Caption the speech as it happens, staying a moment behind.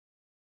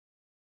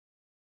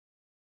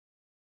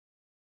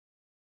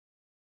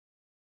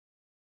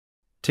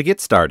To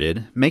get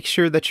started, make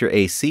sure that your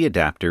AC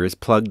adapter is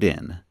plugged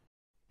in,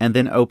 and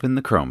then open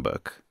the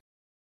Chromebook.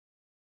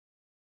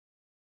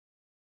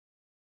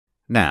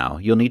 Now,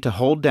 you'll need to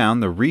hold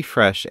down the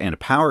refresh and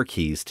power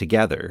keys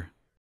together.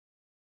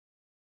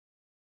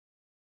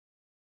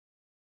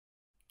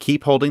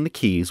 Keep holding the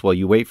keys while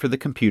you wait for the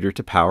computer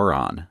to power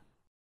on.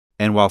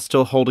 And while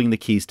still holding the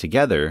keys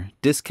together,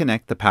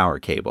 disconnect the power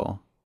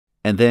cable,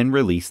 and then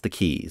release the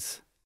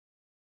keys.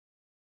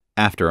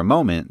 After a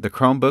moment, the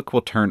Chromebook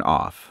will turn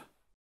off.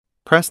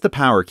 Press the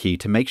power key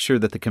to make sure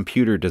that the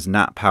computer does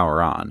not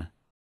power on.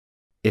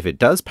 If it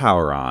does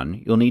power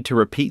on, you'll need to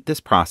repeat this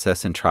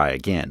process and try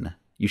again.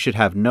 You should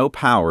have no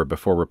power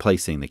before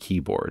replacing the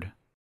keyboard.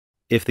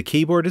 If the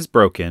keyboard is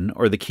broken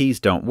or the keys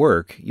don't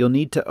work, you'll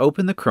need to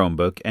open the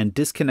Chromebook and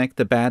disconnect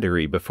the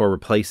battery before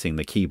replacing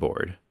the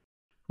keyboard.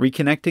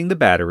 Reconnecting the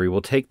battery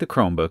will take the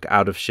Chromebook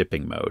out of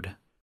shipping mode.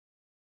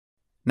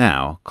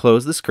 Now,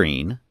 close the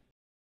screen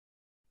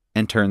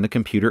and turn the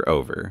computer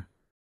over.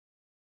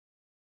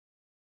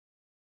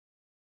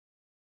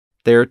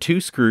 There are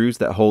two screws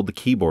that hold the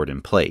keyboard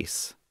in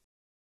place,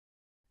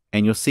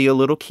 and you'll see a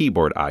little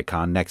keyboard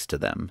icon next to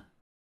them.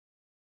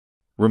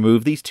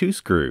 Remove these two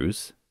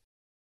screws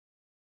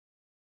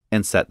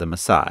and set them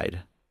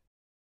aside.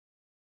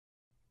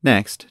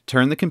 Next,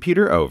 turn the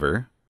computer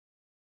over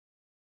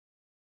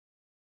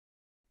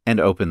and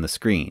open the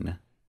screen.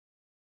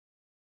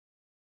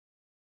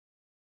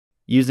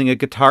 Using a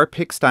guitar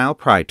pick style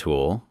pry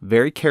tool,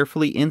 very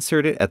carefully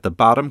insert it at the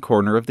bottom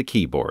corner of the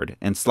keyboard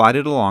and slide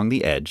it along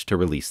the edge to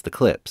release the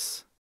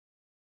clips.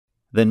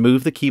 Then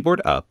move the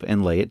keyboard up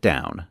and lay it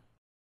down.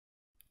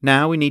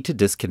 Now we need to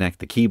disconnect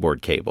the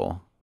keyboard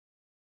cable.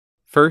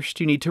 First,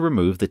 you need to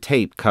remove the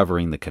tape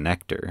covering the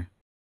connector.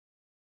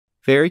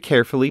 Very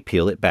carefully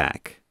peel it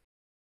back,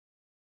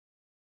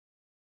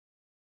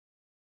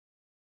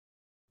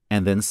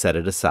 and then set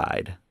it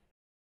aside.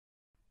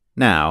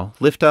 Now,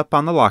 lift up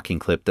on the locking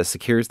clip that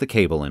secures the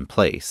cable in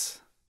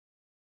place,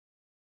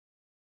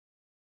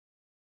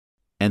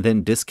 and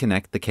then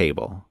disconnect the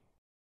cable.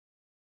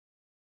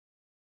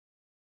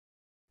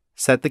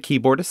 Set the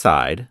keyboard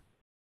aside,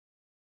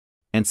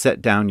 and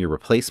set down your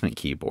replacement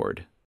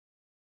keyboard.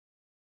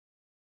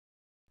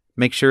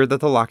 Make sure that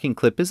the locking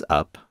clip is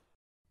up,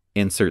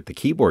 insert the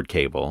keyboard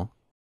cable,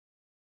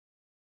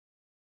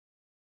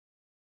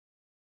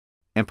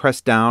 and press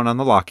down on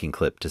the locking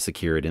clip to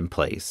secure it in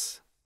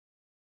place.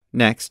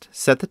 Next,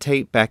 set the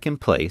tape back in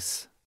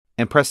place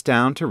and press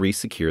down to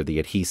re-secure the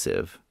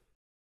adhesive.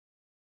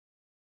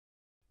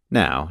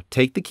 Now,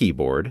 take the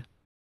keyboard,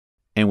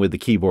 and with the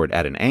keyboard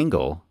at an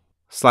angle,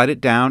 slide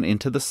it down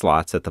into the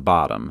slots at the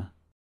bottom.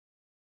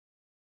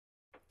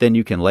 Then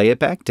you can lay it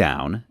back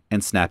down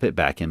and snap it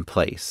back in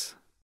place.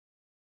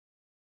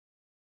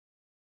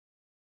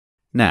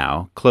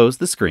 Now, close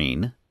the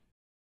screen,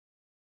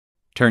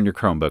 turn your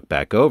Chromebook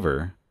back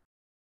over,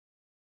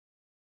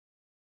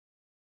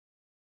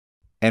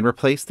 and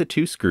replace the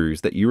two screws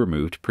that you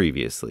removed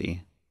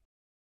previously.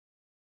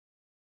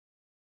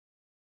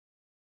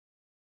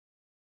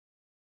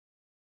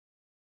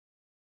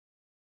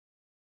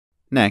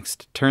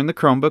 Next, turn the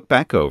Chromebook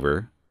back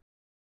over,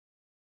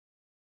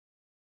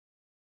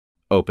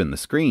 open the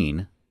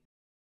screen,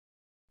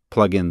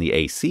 plug in the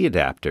AC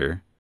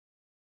adapter,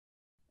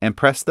 and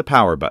press the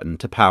power button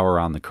to power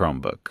on the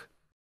Chromebook.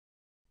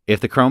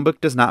 If the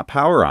Chromebook does not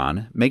power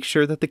on, make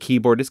sure that the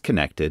keyboard is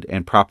connected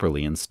and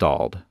properly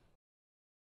installed.